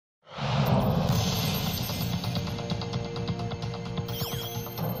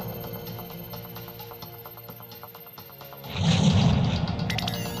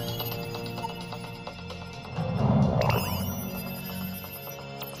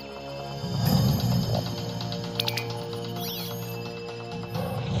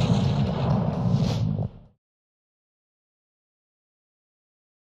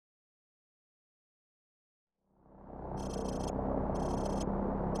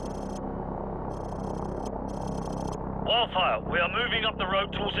Wildfire, we are moving up the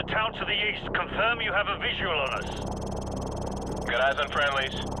road towards a town to the east. Confirm you have a visual on us. Good eyes on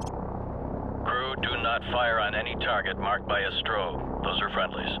friendlies. Crew, do not fire on any target marked by a strobe. Those are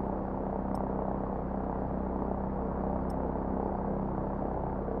friendlies.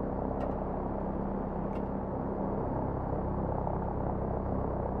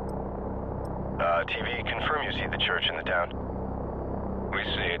 TV, confirm you see the church in the town. We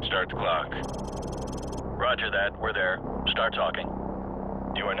see it. Start the clock. Roger that. We're there. Start talking.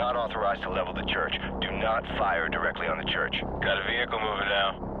 You are not authorized to level the church. Do not fire directly on the church. Got a vehicle moving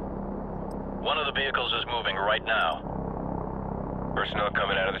now. One of the vehicles is moving right now. Personnel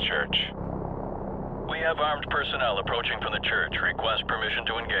coming out of the church. We have armed personnel approaching from the church. Request permission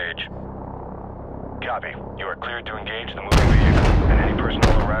to engage. Copy. You are cleared to engage the moving vehicle and any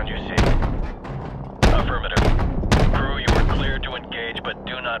personnel around you see. Affirmative. Crew, you are cleared to engage, but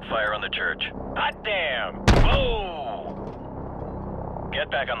do not fire on the church. Hot damn! Whoa!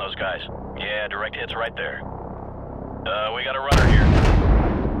 Get back on those guys. Yeah, direct hits right there. We got a runner here.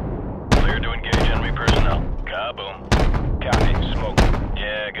 Cleared to engage enemy personnel. Kaboom. Copy. Smoke.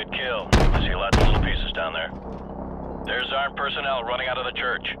 Yeah, good kill. I see lots of little pieces down there. There's armed personnel running out of the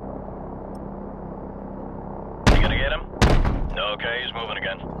church. You gonna get him? Okay, he's moving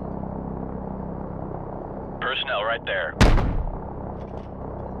again. Personnel right there.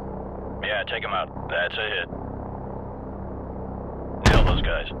 Yeah, take him out. That's a hit. Nail those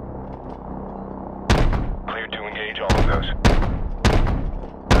guys. Cleared to engage all of those.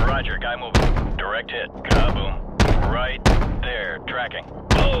 Roger, guy moving. Direct hit. Kaboom. Right there. Tracking.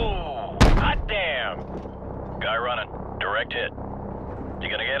 Oh! Hot damn! Guy running. Direct hit. You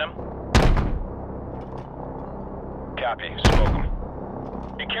gonna get him? Copy. Smoke him.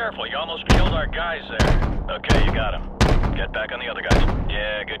 Be careful, you almost killed our guys there. Okay, you got him. Get back on the other guys.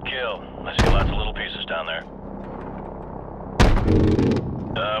 Yeah, good kill. I see lots of little pieces down there.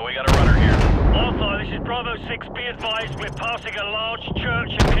 We got a runner here. Wildfire, this is Bravo 6. Be advised, we're passing a large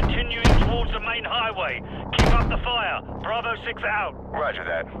church and continuing towards the main highway. Keep up the fire. Bravo 6 out. Roger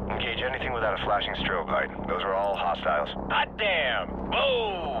that. Engage anything without a flashing strobe light. Those are all hostiles. Hot damn!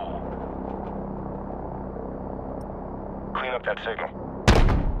 Whoa! Clean up that signal.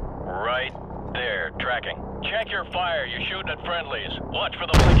 Right there, tracking. Check your fire, you're shooting at friendlies. Watch for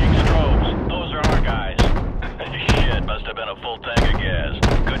the blinking strobes. Those are our guys. Shit, must have been a full tank of gas.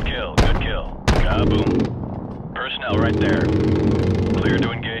 Good kill, good kill. Kaboom. Personnel right there. Clear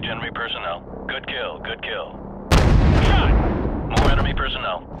to engage enemy personnel. Good kill, good kill. Shot! More enemy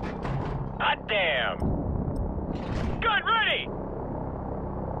personnel. Hot damn! Gun ready!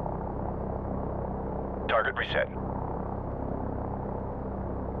 Target reset.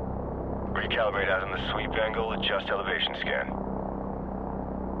 Recalibrate out on the sweep angle, adjust elevation scan.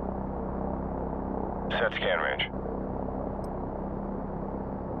 Set scan range.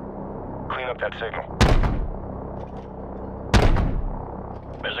 Clean up that signal.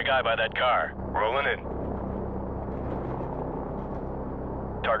 There's a guy by that car. Rolling in.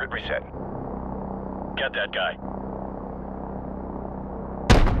 Target reset. Get that guy.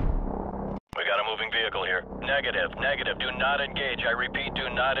 We got a moving vehicle here. Negative, negative. Do not engage. I repeat, do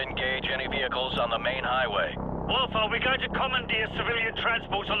not engage any vehicles on the main highway. Wildfire, we're going to commandeer civilian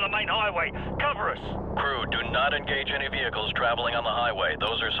transports on the main highway. Cover us. Crew, do not engage any vehicles traveling on the highway.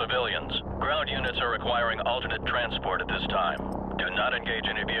 Those are civilians. Ground units are requiring alternate transport at this time. Do not engage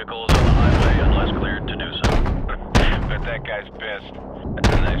any vehicles on the highway unless cleared to do so. Bet that guy's pissed. That's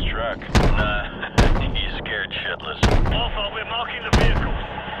a nice truck. Nah, he's scared shitless. Wildfire, we're marking the vehicles.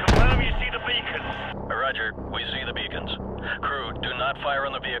 Confirm you see the beacons. Roger, we see the beacons. Crew, do not fire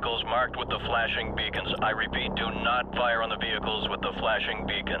on the vehicles marked with the flashing beacons. I repeat, do not fire on the vehicles with the flashing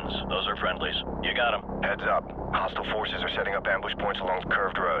beacons. Those are friendlies. You got them. Heads up. Hostile forces are setting up ambush points along the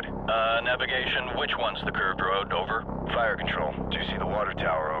curved road. Navigation, which one's the curved road? Over. Fire control. Do you see the water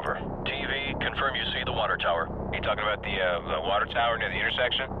tower? Over. TV, confirm you see the water tower. You talking about the water tower near the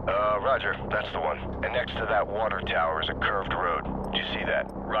intersection? Roger. That's the one. And next to that water tower is a curved road. Do you see that?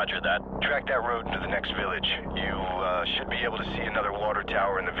 Roger that. Track that road into the next village. You, should be able to see another water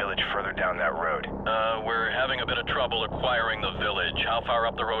tower in the village further down that road. We're having a bit of trouble acquiring the village. How far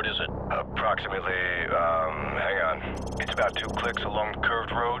up the road is it? Approximately, hang on. It's about 2 clicks along the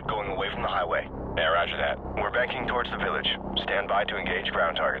curved road going away from the highway. Yeah, roger that. We're banking towards the village. Stand by to engage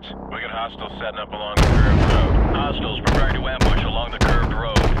ground targets. We got hostiles setting up along the curved road. Hostiles preparing to ambush along the curved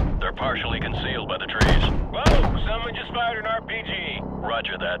road. They're partially concealed by the trees. Whoa! Someone just fired an RPG.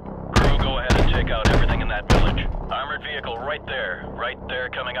 Roger that. Crew, go ahead and take out everything in that village. Armored vehicle right there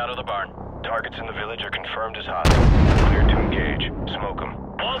coming out of the barn. Targets in the village are confirmed as hostile. Cleared to engage. Smoke them.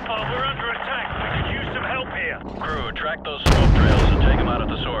 Wildfire, we're under attack. We could use some help help here. Crew, track those smoke trails and take them out at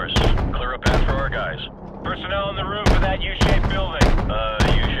the source. Clear a path for our guys. Personnel on the roof of that U-shaped building.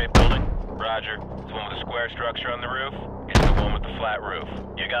 U-shaped building? Roger. The one with the square structure on the roof is the one with the flat roof.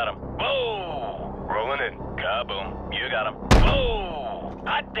 You got him. Whoa! Rolling in. Kaboom. You got him. Whoa!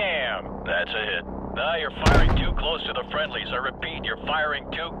 Hot damn! That's a hit. You're firing too close to the friendlies. I repeat, you're firing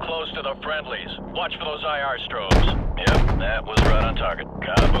too close to the friendlies. Watch for those IR strobes. Yep, that was right on target.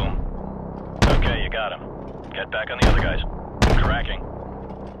 Kaboom. Okay, you got him. Get back on the other guys. Tracking.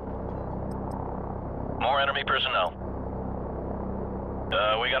 More enemy personnel.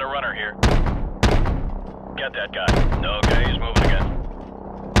 We got a runner here. Get that guy. Okay, he's moving again.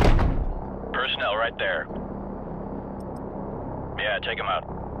 Personnel right there. Yeah, take him out.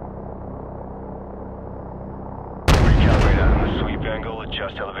 Recalibrate out on the sweep angle,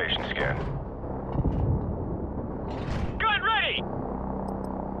 adjust elevation scan. Gun ready!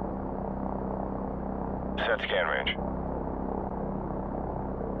 Set scan range.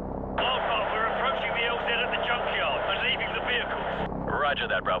 Wildfire, we're approaching the LZ at the junkyard and leaving the vehicles. Roger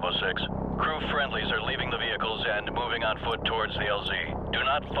that, Bravo 6. Crew friendlies are leaving the vehicles and moving on foot towards the LZ. Do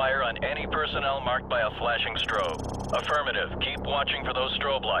not fire on any personnel marked by a flashing strobe. Affirmative. Keep watching for those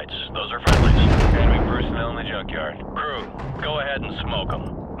strobe lights. Those are friendlies. Enemy personnel in the junkyard. Crew, go ahead and smoke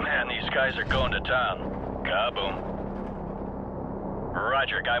them. Man, these guys are going to town. Kaboom.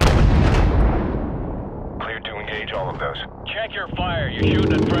 Roger, guy moving. Cleared to engage all of those. Check your fire. You're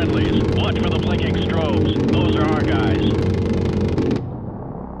shooting at friendlies. Watch for the blinking strobes. Those are our guys.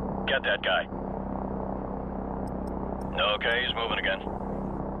 Get that guy. Okay, he's moving again.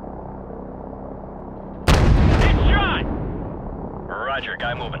 It's shot! Roger,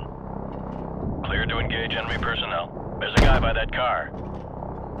 guy moving. Clear to engage enemy personnel. There's a guy by that car.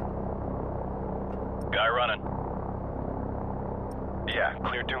 Guy running. Yeah,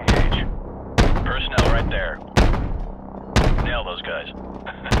 cleared to engage. Personnel right there. Nail those guys.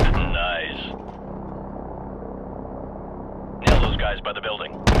 Nice. Nail those guys by the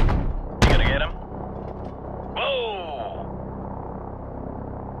building. You gonna get him? Whoa!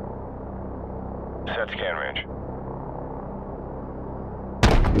 Set scan range.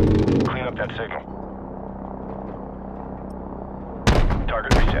 Clean up that signal.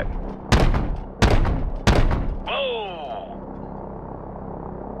 Target reset. Whoa!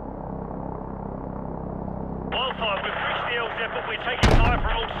 Wildfire, we've reached the LZ, but we're taking fire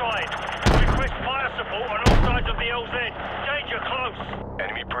from all sides. Request fire support on all sides of the LZ. Danger close.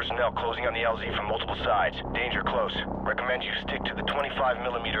 Enemy personnel closing on the LZ from multiple sides. Danger close. Recommend you stick to the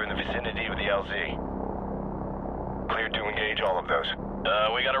 25mm in the vicinity of the LZ. Cleared to engage all of those.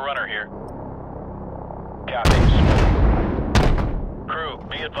 We got a runner here. Copy. Smoke. Crew,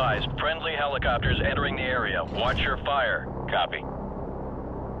 be advised. Friendly helicopters entering the area. Watch your fire. Copy.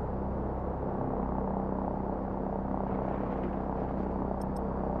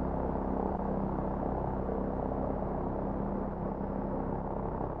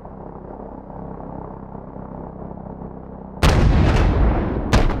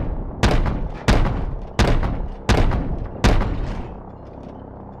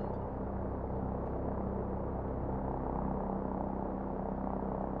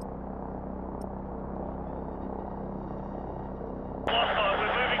 Wildfire,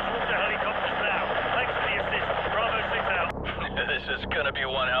 we're moving towards the helicopters now. Thanks for the assist. Bravo 6 out. This is gonna be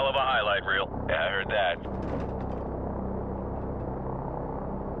one hell of a highlight reel. Yeah, I heard that.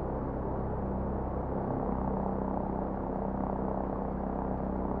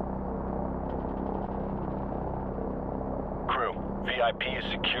 Crew, VIP is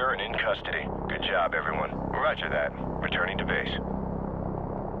secure and in custody. Good job, everyone. Roger that. Returning to base.